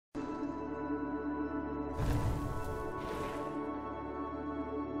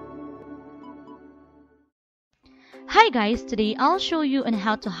Hi guys, today I'll show you on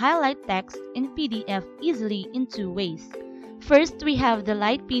how to highlight text in PDF easily in two ways. First, we have the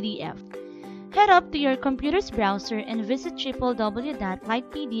Light PDF. Head up to your computer's browser and visit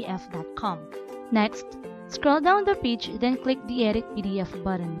www.lightpdf.com. Next, scroll down the page, then click the Edit PDF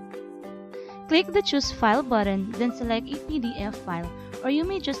button. Click the Choose File button, then select a PDF file, or you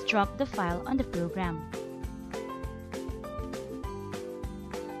may just drop the file on the program.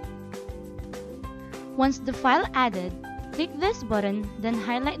 Once the file added, click this button, then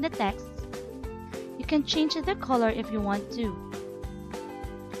highlight the text. You can change the color if you want to.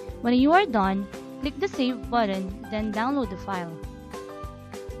 When you are done, click the Save button, then download the file.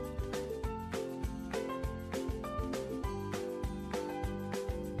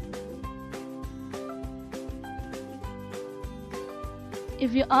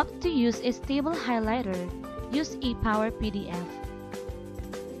 If you opt to use a stable highlighter, use a Power PDF.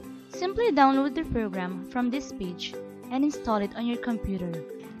 Simply download the program from this page and install it on your computer.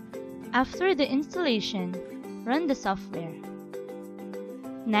 After the installation, run the software.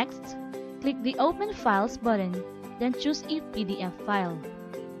 Next, click the Open Files button, then choose a PDF file.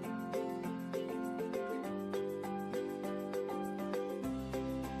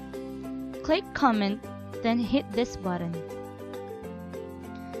 Click Comment, then hit this button.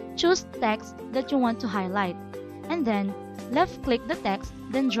 Choose text that you want to highlight, and then left-click the text,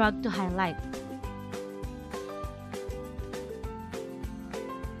 then drag to highlight.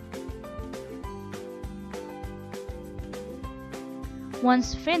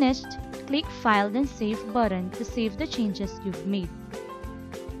 Once finished, click File then Save button to save the changes you've made.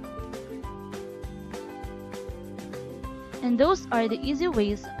 And those are the easy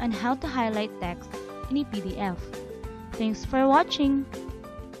ways on how to highlight text in a PDF. Thanks for watching!